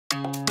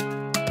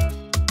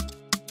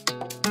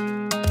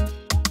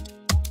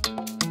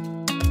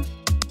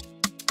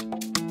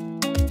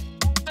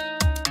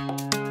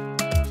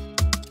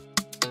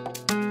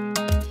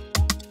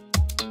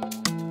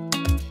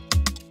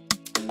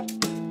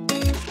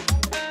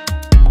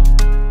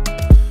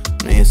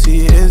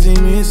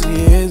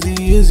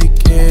siezi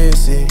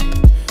kesi.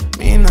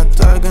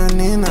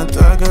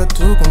 Ninataka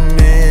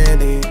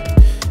tukomedi.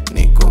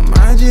 Niko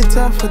maji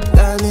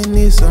tafadhali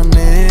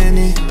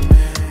nisameni.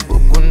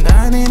 Huku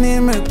ndani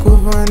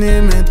nimekufa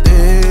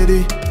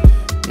nimededi.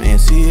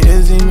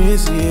 Siezi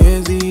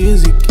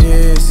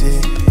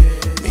kesi.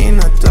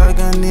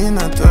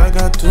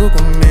 Ninataka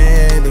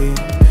tukomedi.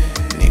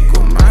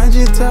 Niko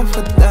maji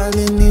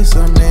tafadhali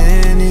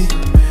nisameni.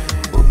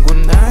 Huku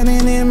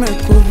ndani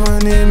nimekufa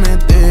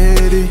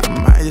nimededi. I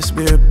might just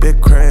be a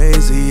bit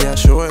crazy. I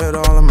show it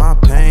all in my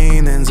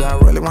paintings. I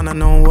really wanna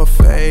know what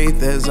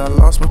faith is. I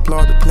lost my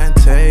plot to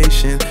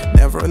plantation.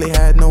 Never really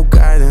had no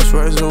guidance.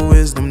 Words of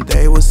wisdom,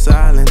 they were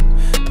silent.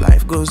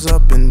 Life goes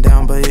up and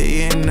down, but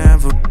it ain't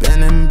never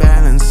been in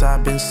balance.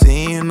 I've been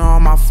seeing all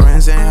my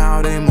friends and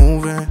how they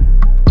moving.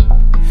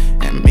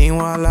 And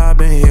meanwhile I've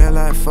been here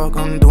like fuck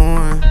I'm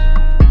doing.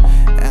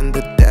 And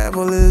the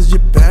devil is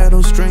your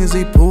battle strings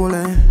he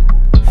pulling.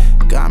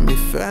 Got me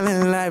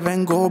feeling like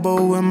Van Gogh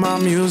with my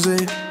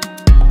music.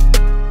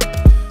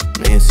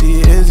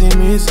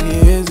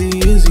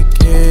 Siezi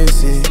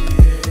kesi.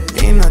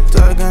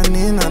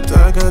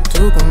 Ninataka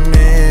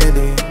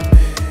tukomedi.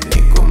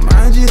 Niko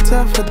maji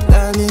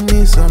tafadhali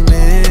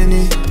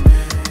nisameni.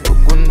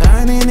 Huku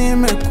ndani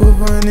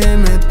nimekufa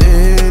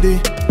nimededi.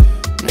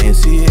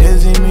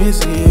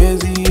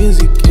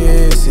 Siezi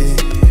kesi.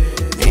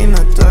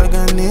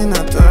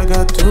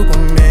 Ninataka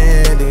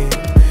tukomedi.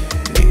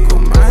 Niko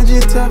maji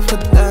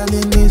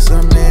tafadhali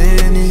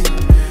nisameni.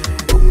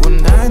 Huku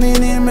ndani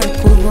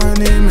nimekufa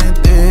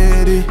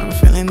nimededi. I'm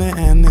feeling the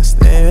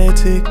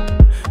anesthetic.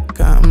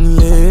 Got 'em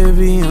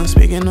livy, I'm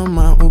speaking on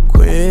my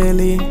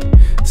ukulele.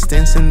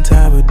 Stints and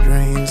type of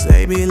dreams,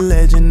 they be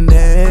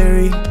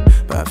legendary.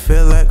 But I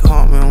feel like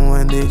home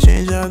when they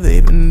change how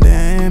they've been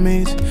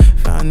damaged.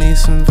 If I need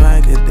some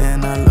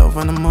Vicodin, I love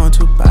when I'm on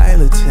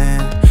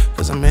piloting.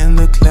 Cause I'm in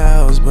the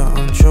clouds, but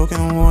I'm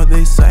choking what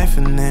they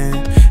siphoning.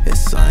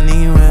 It's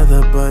sunny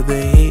weather, but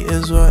the heat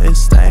is what is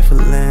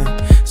stifling.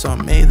 So I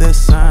made that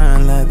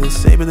sign like the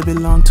saber that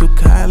belonged to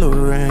Kylo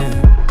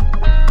Ren.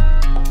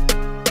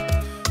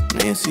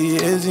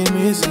 Siezi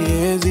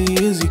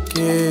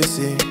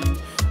kesi.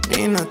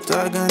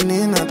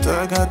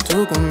 Ninataka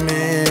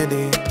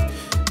tukomedi.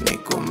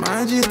 Niko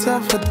maji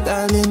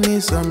tafadhali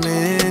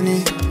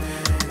nisameni.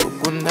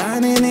 Huku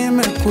ndani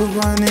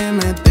nimekufa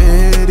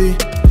nimededi.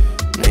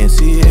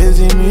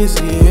 Siezi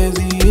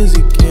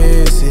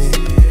kesi.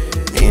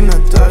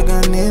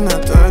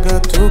 Ninataka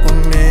tukomedi.